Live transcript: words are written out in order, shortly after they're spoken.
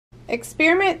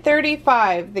Experiment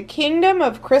 35, the Kingdom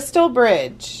of Crystal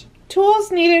Bridge.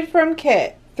 Tools needed from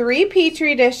kit: 3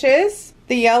 petri dishes,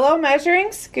 the yellow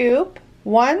measuring scoop,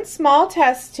 1 small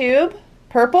test tube,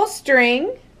 purple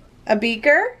string, a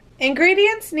beaker.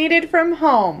 Ingredients needed from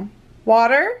home: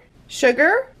 water,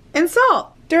 sugar, and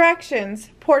salt. Directions: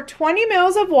 pour 20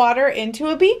 ml of water into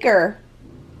a beaker.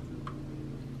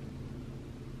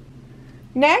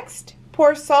 Next,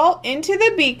 pour salt into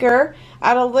the beaker,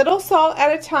 add a little salt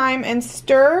at a time, and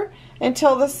stir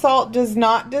until the salt does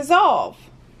not dissolve.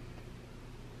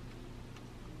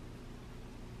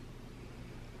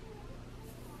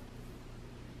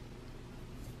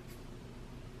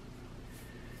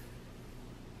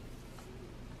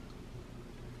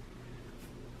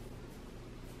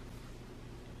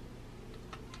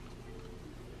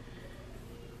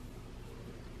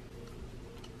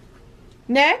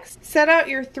 Next, set out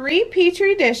your 3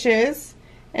 petri dishes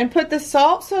and put the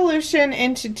salt solution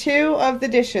into 2 of the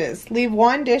dishes. Leave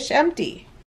 1 dish empty.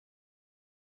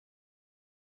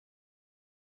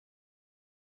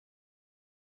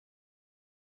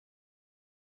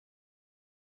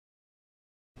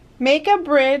 Make a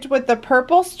bridge with the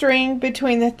purple string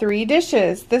between the 3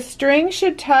 dishes. The string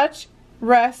should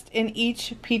rest in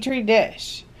each petri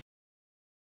dish.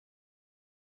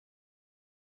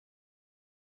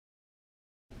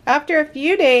 After a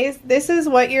few days, this is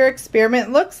what your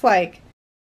experiment looks like.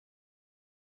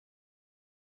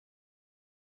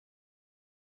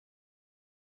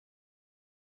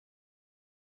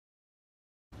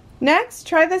 Next,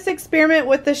 try this experiment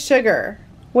with the sugar.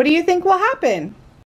 What do you think will happen?